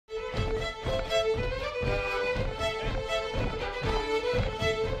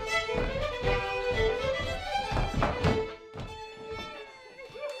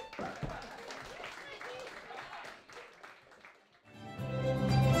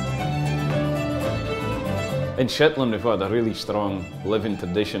In Shetland we've had a really strong living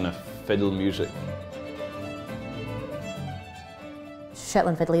tradition of fiddle music.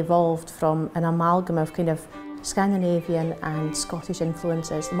 Shetland fiddle evolved from an amalgam of kind of Scandinavian and Scottish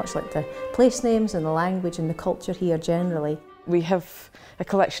influences, much like the place names and the language and the culture here generally. We have a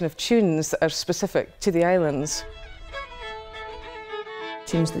collection of tunes that are specific to the islands.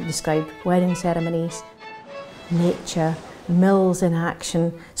 Tunes that describe wedding ceremonies, nature, mills in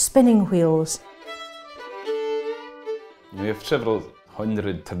action, spinning wheels. We have several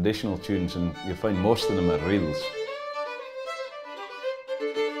hundred traditional tunes and you'll find most of them are reels.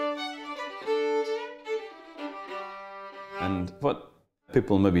 And what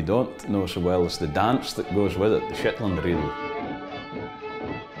people maybe don't know so well is the dance that goes with it, the Shetland Reel.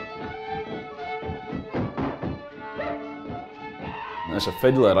 As a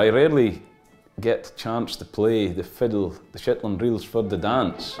fiddler, I rarely get a chance to play the fiddle, the Shetland Reels for the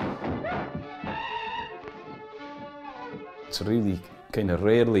dance. It's really kind of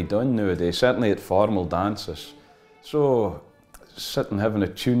rarely done nowadays, certainly at formal dances. So, sitting having a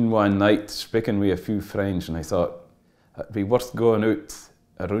tune one night, speaking with a few friends, and I thought it'd be worth going out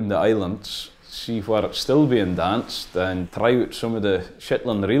around the islands, see where it's still being danced, and try out some of the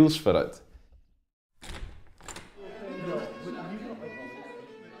Shetland Reels for it.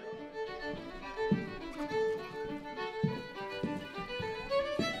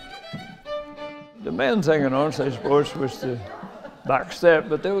 The main thing in ours, I suppose, was the backstep,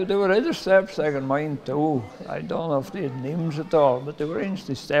 but there were other steps like in mine too. I don't know if they had names at all, but they were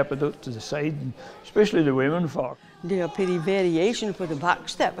to step it out to the side, and especially the women folk. They are pretty variation for the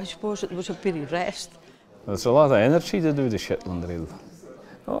backstep. I suppose it was a pretty rest. There's a lot of energy to do the Shetland Reel.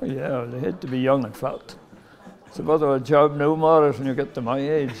 Oh yeah, they had to be young and fat. It's a bit of a job now, Morris, when you get to my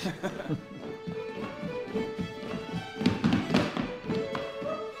age.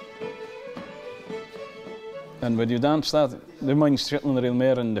 And when you dance that, they mind Shetland Reel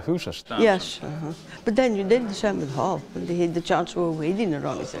more in the heuchs dance? Yes, but then you did the same with Haaf, when they had the chance of a wedding or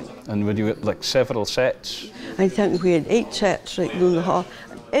anything. And would you have like several sets? I think we had 8 sets right down the Haaf.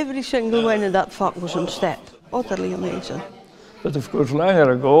 Every single one of that folk was on step. Utterly amazing. But of course,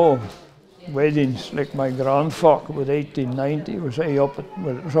 longer ago, weddings like my grandfolk with 1890 was up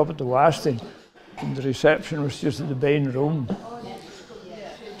at the Westing, and the reception was just in the main room.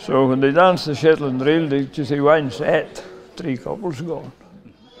 So when they danced the Shetland Reel, they just say one set, 3 couples gone.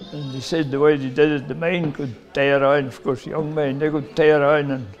 And they said the way they did it, the men could tear around, of course young men, they could tear around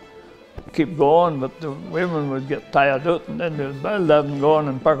and keep going, but the women would get tired out and then they would build up and go on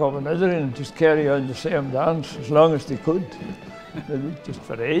and pack up another in and just carry on the same dance as long as they could. They did just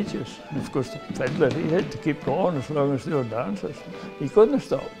for ages. And of course the fiddler, he had to keep going as long as they were dancers. He couldn't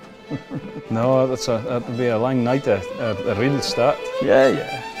stop. No, that would be a long night, a real start.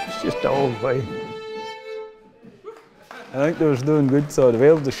 Yeah, it's just the old way. I think they was doing good though, to be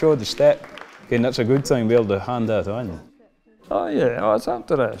able to show the step. Again, that's a good thing, to be able to hand that on. Oh yeah, it's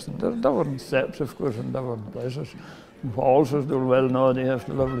interesting. There are different steps, of course, in different places. Waltzers do well now, they have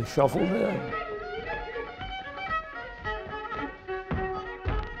the lovely shuffle there.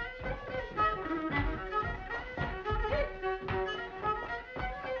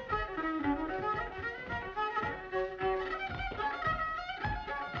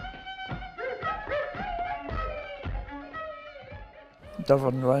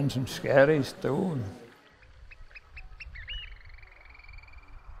 Different ones and skrechs too.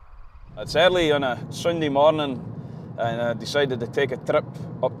 It's early on a Sunday morning and I decided to take a trip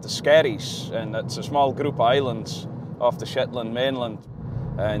up to Skrechs, and it's a small group of islands off the Shetland mainland,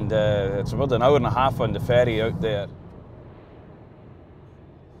 and it's about an hour and a half on the ferry out there.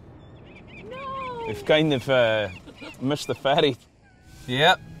 No. We've kind of missed the ferry.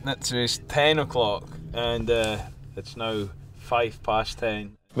 Yep, it's 10 o'clock and it's now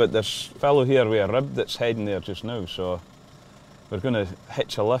 10:05. But there's a fellow here with a rib that's heading there just now, so we're going to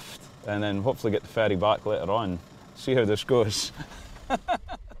hitch a lift and then hopefully get the ferry back later on. See how this goes. You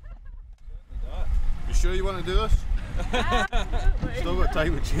sure you want to do this? Still got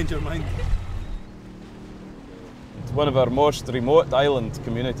time to change your mind. It's one of our most remote island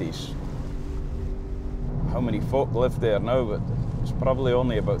communities. How many folk live there now? But it's probably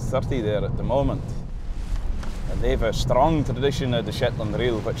only about 30 there at the moment. And they have a strong tradition of the Shetland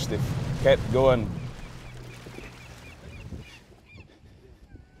Reel, which they've kept going.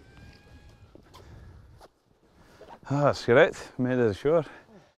 Ah, that's great, made it ashore.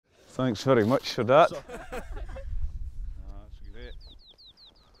 Thanks very much for that. That's great.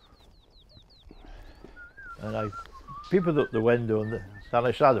 And I peeped out the window and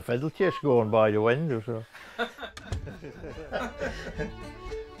I saw the fiddle chase going by the window. So.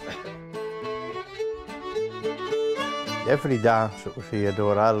 Every dance that was here, they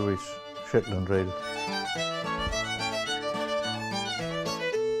were always Shetland Reel.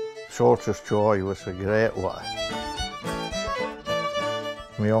 Sorcer's Joy was a great one.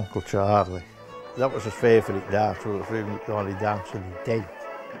 My Uncle Charlie, that was his favourite dance. It was really the only dance that he did.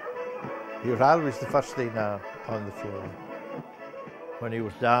 He was always the first thing on the floor. When he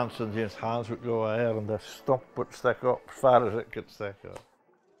was dancing, his hands would go there and the stump would stick up as far as it could stick up.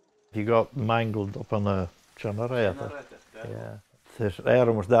 He got mangled up on a generator. Yeah. His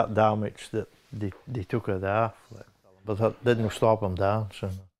arm was that damaged that they took it off. But that didn't stop him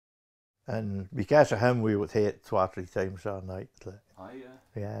dancing. And because of him, we would hit 2 or 3 times a night.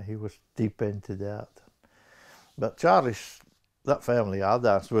 Yeah, he was deep into that. But Charlie's, that family I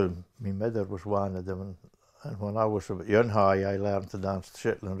danced with, my mother was one of them. And when I was about young high, I learned to dance the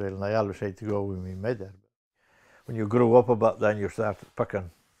Shetland Reel, and I always had to go with my mother. When you grew up a bit, then you started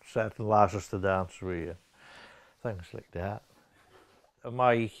picking certain lasses to dance with you. Things like that. In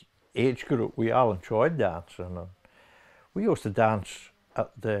my age group, we all enjoyed dancing. And we used to dance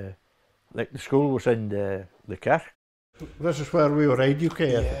at the school was in the kirk. This is where we were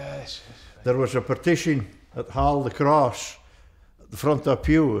educated. Yes. There was a partition at Hall the Cross at the front of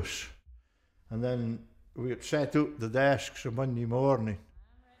pews, and then we would set up the desks on Monday morning.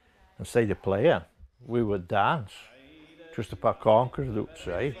 Instead of playing, we would dance. Just a paar conkers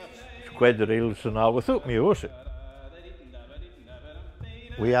outside, quadrilles and all, without music.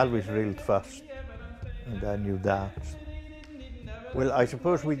 We always reeled first, and then you danced. Well, I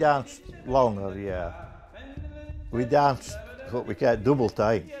suppose we danced longer, yeah. We danced what we called double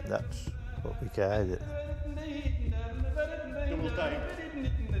time, that's what we called it. Double time.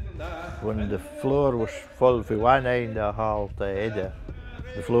 When the floor was full from one end of the hall to the other,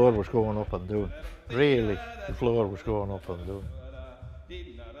 the floor was going up and down. Really, the floor was going up and down.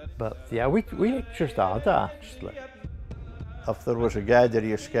 But yeah, we just all danced. Like. If there was a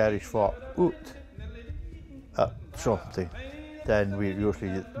gathering of Scottish folk out at something, then we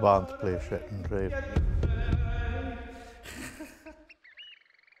usually want to play Shetland Reel.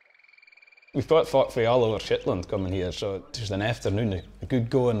 We've got folk from all over Shetland coming here, so it's just an afternoon, a good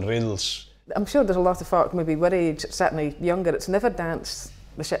go on reels. I'm sure there's a lot of folk maybe our age, certainly younger, it's never danced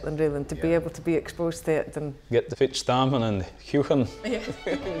the Shetland Reel, and to be able to be exposed to it and Get the foot stamping and heuchs.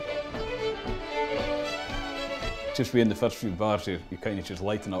 Just being the first few bars, you kind of just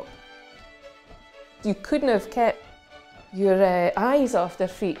lighten up. you couldn't have kept your eyes off their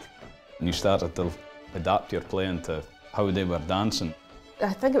feet. And you started to adapt your playing to how they were dancing.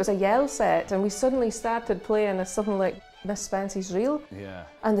 I think it was a yell set, and we suddenly started playing something like Miss Spence's Reel. Yeah.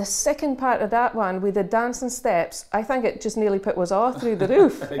 And the second part of that one, with the dancing steps, I think it just nearly put us all through the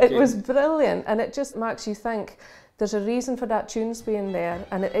roof. It was brilliant, and it just makes you think there's a reason for that tunes being there,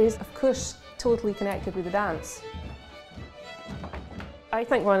 and it is, of course, totally connected with the dance. I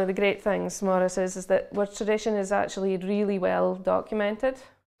think one of the great things, Morris, is that our tradition is actually really well documented.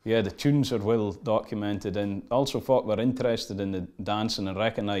 Yeah, the tunes are well documented, and also folk were interested in the dancing and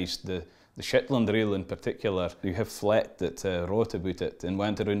recognised the Shetland Reel in particular. You have Flett that wrote about it and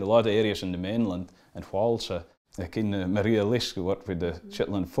went around a lot of areas in the mainland and Walsa. Like in Maria Lisk, who worked with the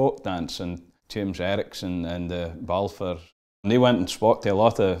Shetland folk dance, and James Erickson and Balfour. And they went and spoke to a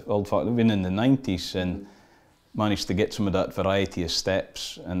lot of old folk, even in the 90s, and managed to get some of that variety of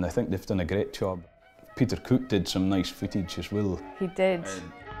steps, and I think they've done a great job. Peter Cook did some nice footage as well. He did.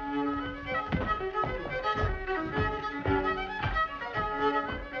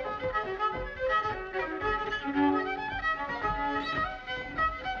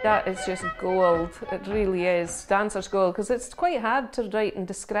 That is just gold, it really is, dancer's gold, because it's quite hard to write and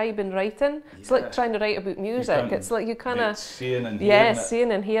describe in writing. It's like trying to write about music, it's like you kind of... Seeing and hearing it.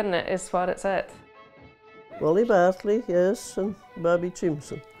 Seeing and hearing it is what it's at. Wally Bartley, yes, and Bobby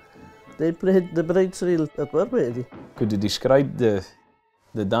Simpson. They played the bride's reel at our wedding. Could you describe the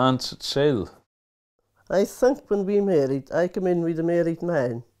dance itself? I think when we married, I came in with the married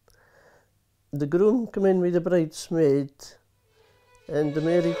man. The groom came in with the bridesmaid, and the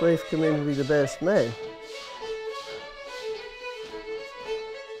married wife came in with the best man.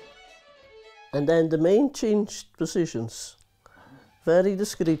 And then the men changed positions, very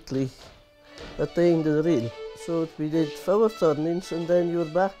discreetly, at the end of the reel. So we did 4 turnings, and then you're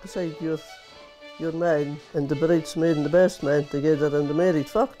back beside your man, and the bridesmaid and the best man together, and the married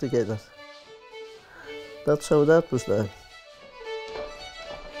folk together. That's how that was done.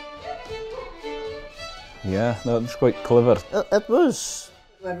 Yeah, that was quite clever. It was.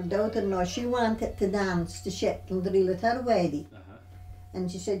 Our daughter-in-law, she wanted to dance the Shetland Reel at her wedding. And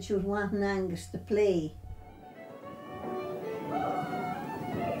she said she was wanting Angus to play.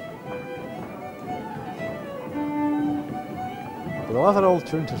 But the other old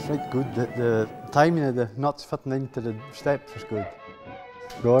tunes is right good. The timing of the knots fitting into the steps is good.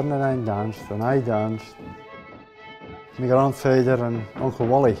 Gordon and I danced, and I danced. My grandfather and Uncle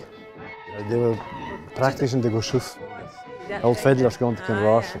Wally, they were practicing to go south. Old fiddlers going to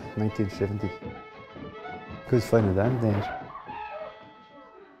Kinross in 1970. Good fun of them days.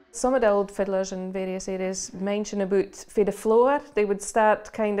 Some of the old fiddlers in various areas mention about for the floor, they would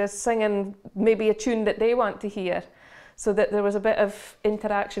start kind of singing maybe a tune that they want to hear, so that there was a bit of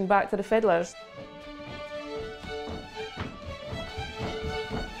interaction back to the fiddlers.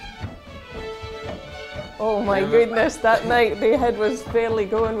 Oh my goodness, that night their head was barely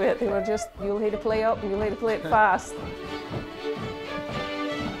going with it. They were just, you'll have to play up and you'll have to play it fast.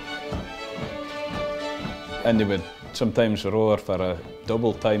 And they would sometimes roar for a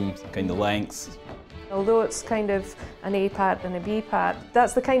double time kind of length. Although it's kind of an A part and a B part,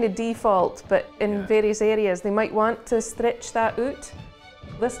 that's the kind of default, but in various areas they might want to stretch that out.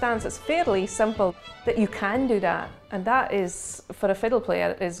 This dance is fairly simple, that you can do that, and that is, for a fiddle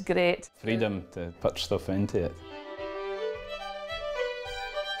player, is great. Freedom to put stuff into it.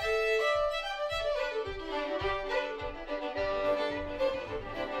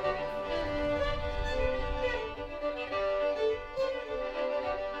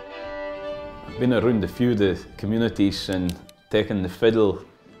 I've been around a few of the communities and taken the fiddle.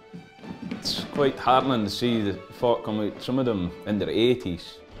 It's quite heartening to see the folk come out, some of them in their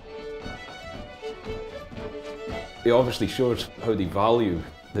 80s. It obviously shows how they value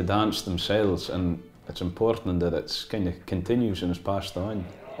the dance themselves, and it's important that it kind of continues and is passed on.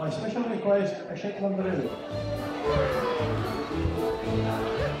 By special request, a Shetland Reel.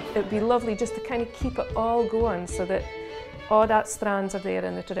 It'd be lovely just to kind of keep it all going so that all that strands are there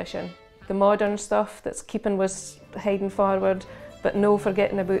in the tradition. The modern stuff that's keeping was heading forward, but no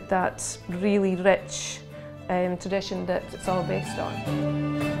forgetting about that really rich tradition that it's all based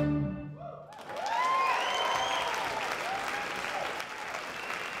on.